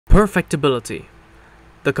Perfectibility.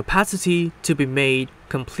 The capacity to be made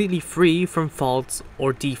completely free from faults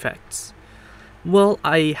or defects. Well,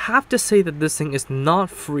 I have to say that this thing is not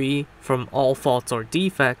free from all faults or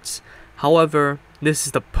defects. However, this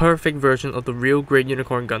is the perfect version of the real grade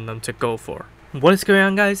Unicorn Gundam to go for. What is going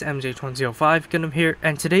on, guys? MJ2005 Gundam here,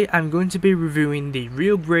 and today I'm going to be reviewing the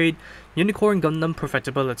real grade Unicorn Gundam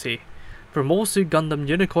Perfectibility for Mosu Gundam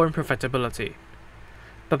Unicorn Perfectibility.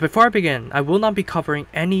 But before I begin, I will not be covering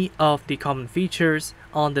any of the common features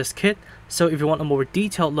on this kit, so if you want a more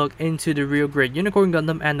detailed look into the real grade Unicorn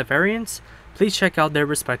Gundam and the variants, please check out their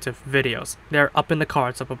respective videos. They're up in the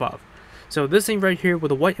cards up above. So this thing right here with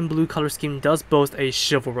the white and blue color scheme does boast a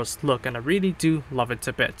chivalrous look, and I really do love it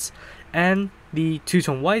to bits. And the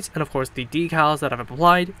two-tone whites and of course the decals that I've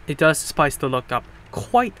applied, it does spice the look up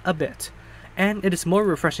quite a bit. And it is more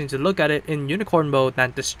refreshing to look at it in Unicorn mode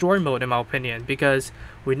than Destroy mode in my opinion, because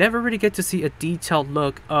we never really get to see a detailed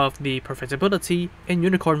look of the perfectibility in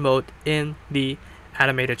Unicorn mode in the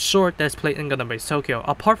animated short that's played in Gundam Base Tokyo,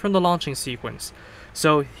 apart from the launching sequence.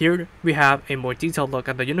 So here we have a more detailed look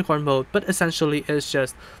at the Unicorn mode, but essentially it's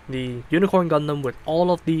just the Unicorn Gundam with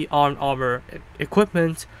all of the armor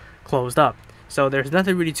equipment closed up. So there's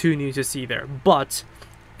nothing really too new to see there. But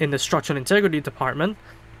in the structural integrity department,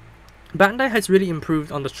 Bandai has really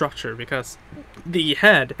improved on the structure because the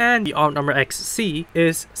head and the armor XC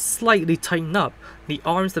is slightly tightened up. The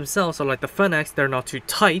arms themselves are like the Fennex, they're not too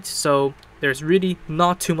tight, so there's really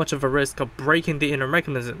not too much of a risk of breaking the inner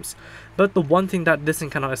mechanisms. But the one thing that this thing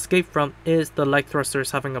cannot escape from is the leg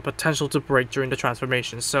thrusters having a potential to break during the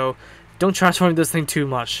transformation, so don't transform this thing too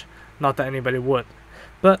much, not that anybody would.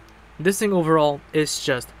 But this thing overall is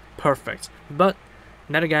just perfect. But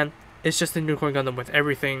then again, it's just a Unicorn Gundam with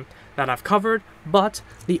everything that I've covered, but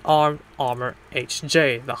the armed armor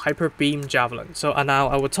HJ, the Hyper Beam Javelin. So now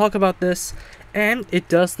I will talk about this, and it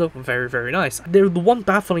does look very, very nice. The one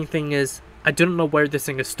baffling thing is I don't know where this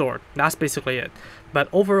thing is stored. That's basically it. But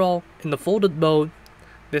overall, in the folded mode,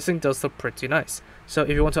 this thing does look pretty nice. So if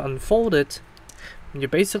you want to unfold it, you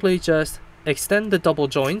basically just extend the double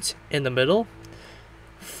joint in the middle,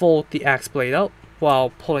 fold the axe blade out while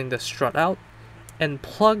pulling the strut out, and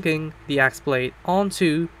plugging the axe blade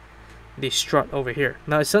onto the strut over here.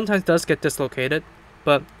 Now it sometimes does get dislocated,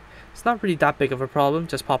 but it's not really that big of a problem.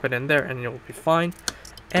 Just pop it in there and you'll be fine.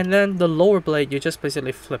 And then the lower blade, you just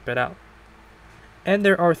basically flip it out. And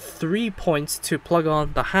there are 3 points to plug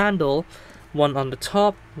on the handle, one on the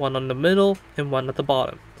top, one on the middle, and one at the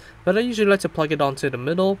bottom. But I usually like to plug it onto the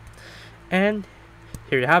middle, and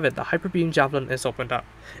here you have it. The Hyper Beam Javelin is opened up.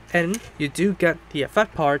 And you do get the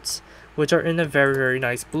effect parts, which are in a very, very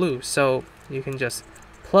nice blue. So you can just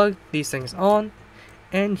plug these things on,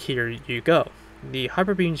 and here you go. The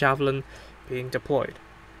Hyper Beam Javelin being deployed.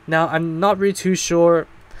 Now I'm not really too sure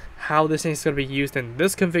how this thing is going to be used in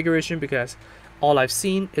this configuration, because all I've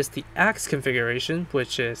seen is the axe configuration,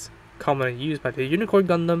 which is commonly used by the Unicorn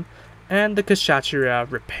Gundam, and the Kshatriya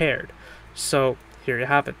repaired. So here you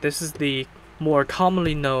have it. This is the more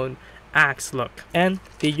commonly known axe look, and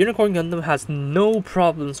the Unicorn Gundam has no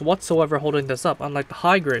problems whatsoever holding this up, unlike the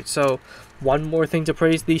high grade. So one more thing to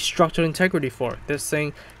praise the structural integrity for. This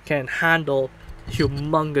thing can handle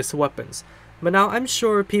humongous weapons. But now I'm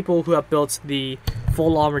sure people who have built the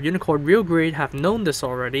full armor Unicorn real grade have known this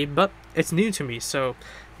already, but it's new to me, so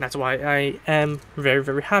that's why I am very,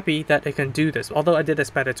 very happy that it can do this, although I did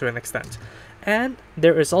expect it to an extent. And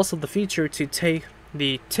there is also the feature to take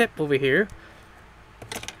the tip over here,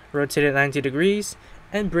 rotate it 90 degrees,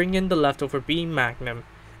 and bring in the leftover beam magnum,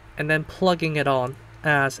 and then plugging it on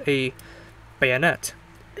as a bayonet.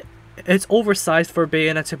 It's oversized for a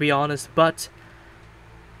bayonet, to be honest, but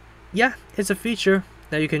yeah, it's a feature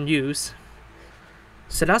that you can use.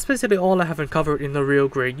 So that's basically all I haven't covered in the real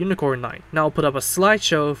grade Unicorn 9. Now I'll put up a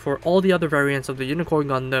slideshow for all the other variants of the Unicorn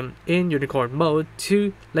Gundam in Unicorn mode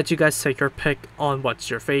to let you guys take your pick on what's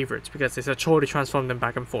your favorites, because it's a chore to transform them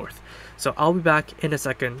back and forth. So I'll be back in a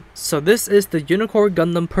second. So this is the Unicorn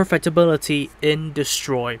Gundam Perfectibility in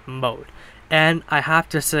Destroy mode, and I have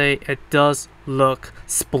to say it does look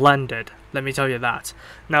splendid. Let me tell you that.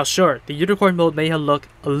 Now sure, the Unicorn mode may look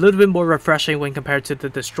a little bit more refreshing when compared to the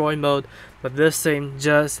Destroy mode, but this thing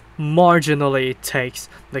just marginally takes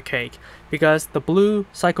the cake, because the blue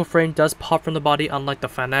cycle frame does pop from the body, unlike the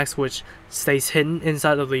Fennex, which stays hidden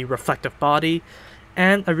inside of the reflective body.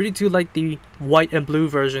 And I really do like the white and blue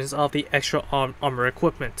versions of the extra armor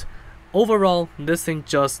equipment. Overall, this thing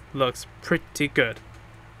just looks pretty good.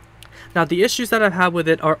 Now the issues that I've had with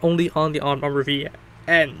it are only on the armor V,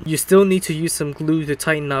 and you still need to use some glue to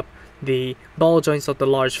tighten up the ball joints of the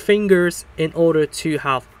large fingers in order to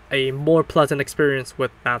have a more pleasant experience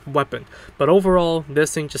with that weapon. But overall,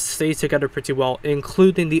 this thing just stays together pretty well,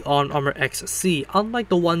 including the Arm Armor XC, unlike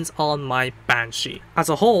the ones on my Banshee. As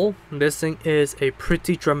a whole, this thing is a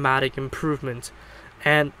pretty dramatic improvement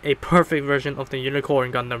and a perfect version of the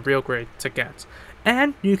Unicorn Gundam Real Grade to get.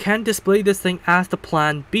 And you can display this thing as the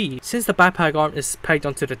Plan B. Since the backpack arm is pegged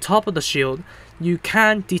onto the top of the shield, you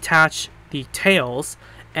can detach the tails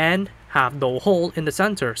and have no hole in the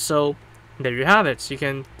center. So there you have it. You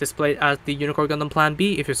can display it as the Unicorn Gundam Plan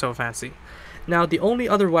B if you're so fancy. Now the only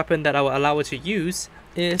other weapon that I will allow it to use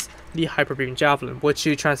is the Hyper Beam Javelin, which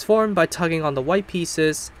you transform by tugging on the white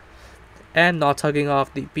pieces and not tugging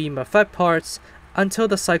off the beam effect parts until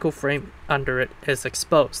the cycle frame under it is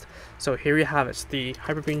exposed. So here you have it, the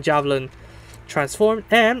Hyper Beam Javelin transformed,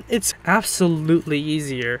 and it's absolutely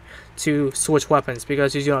easier to switch weapons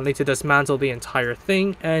because you do not need to dismantle the entire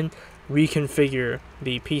thing and reconfigure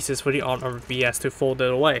the pieces for the Arm Armor BS to fold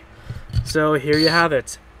it away. So here you have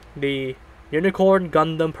it, the Unicorn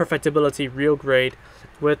Gundam Perfectibility Real Grade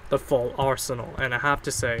with the full arsenal, and I have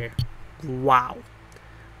to say, wow,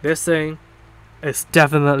 this thing is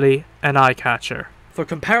definitely an eye-catcher. For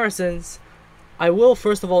comparisons, I will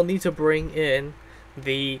first of all need to bring in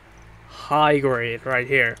the high grade right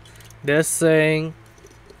here. This thing,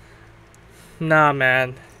 nah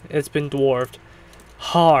man, it's been dwarfed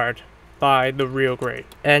hard by the real grade.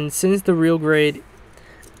 And since the real grade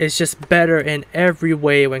is just better in every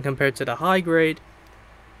way when compared to the high grade,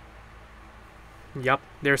 yep,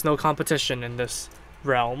 there's no competition in this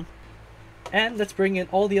realm. And let's bring in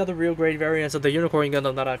all the other real grade variants of the Unicorn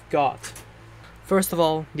Gundam that I've got. First of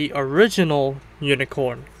all, the original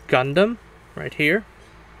Unicorn Gundam, right here.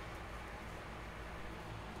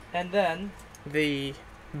 And then the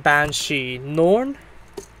Banshee Norn.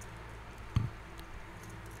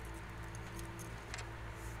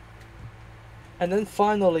 And then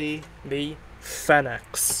finally, the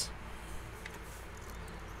Phoenix.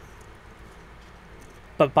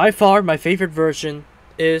 But by far, my favorite version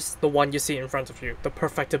is the one you see in front of you, the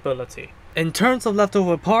Perfectibility. In terms of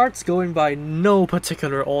leftover parts, going by no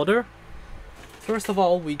particular order, first of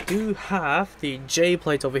all, we do have the J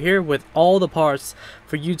plate over here with all the parts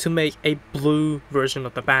for you to make a blue version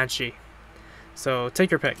of the Banshee. So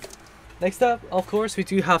take your pick. Next up, of course, we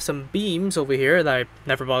do have some beams over here that I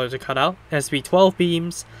never bothered to cut out. SB12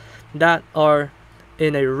 beams that are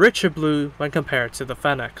in a richer blue when compared to the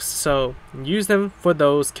Phoenix. So use them for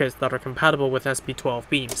those kits that are compatible with SB12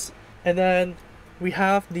 beams. And then we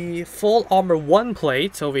have the full armor 1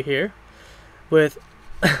 plate over here with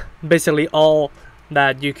basically all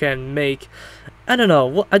that you can make. I don't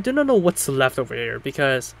know, I do not know what's left over here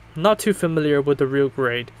because I'm not too familiar with the real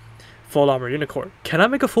grade full armor unicorn. Can I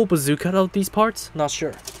make a full bazooka out of these parts? Not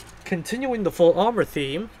sure. Continuing the full armor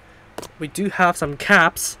theme, we do have some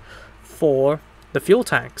caps for the fuel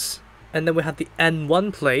tanks. And then we have the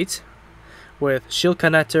N1 plate with shield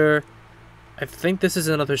connector. I think this is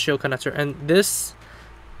another shield connector, and this,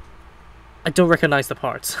 I don't recognize the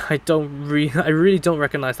parts. I really don't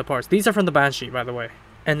recognize the parts. These are from the Banshee, by the way.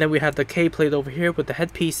 And then we have the K plate over here with the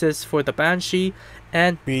headpieces for the Banshee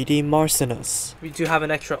and 3D Marcinus. We do have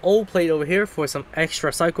an extra O plate over here for some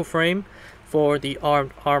extra cycle frame for the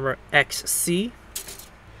Armed Armor XC.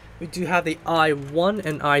 We do have the I1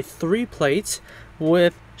 and I3 plates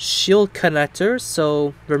with shield connectors,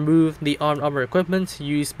 so remove the Armed Armor equipment,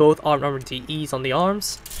 use both Armed Armor DEs on the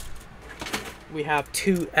arms. We have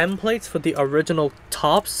two M plates for the original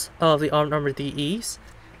tops of the Armed Armor DEs.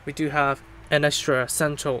 We do have an extra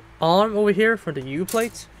central arm over here for the U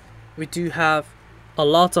plate. We do have a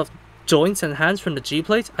lot of joints and hands from the G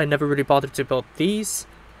plate. I never really bothered to build these.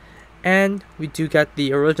 And we do get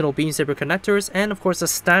the original beam saber connectors and of course a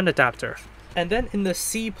stand adapter. And then in the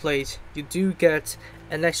C plate, you do get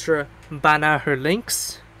an extra Banner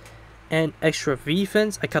links and extra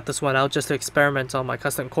V-fins. I cut this one out just to experiment on my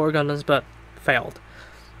custom core Gundams, but failed.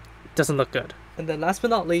 Doesn't look good. And then last but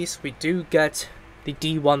not least, we do get the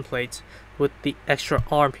D1 plate with the extra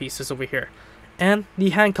arm pieces over here. And the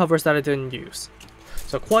hand covers that I didn't use.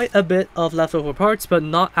 So quite a bit of leftover parts, but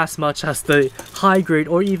not as much as the high grade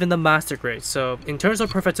or even the master grade. So in terms of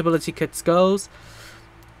perfectibility kits goes,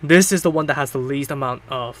 this is the one that has the least amount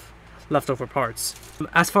of leftover parts,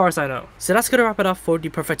 as far as I know. So that's gonna wrap it up for the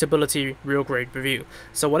perfectibility real grade review.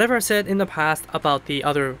 So whatever I said in the past about the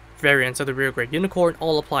other variants of the real grade unicorn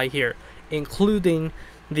all apply here, including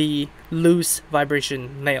the loose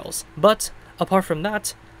vibration nails. But apart from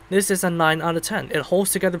that, this is a 9 out of 10. It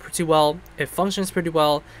holds together pretty well, it functions pretty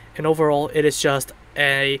well, and overall it is just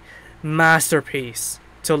a masterpiece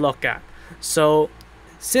to look at. So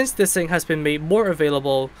Since this thing has been made more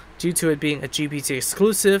available due to it being a GBT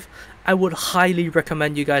exclusive, I would highly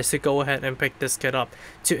recommend you guys to go ahead and pick this kit up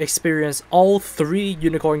to experience all 3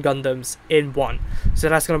 Unicorn Gundams in one. So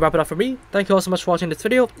that's going to wrap it up for me. Thank you all so much for watching this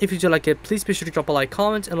video. If you did like it, please be sure to drop a like,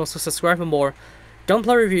 comment, and also subscribe for more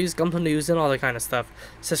Gunpla reviews, Gunpla news, and all that kind of stuff.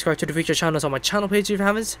 Subscribe to the featured channels on my channel page if you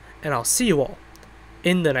haven't, and I'll see you all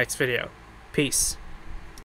in the next video. Peace.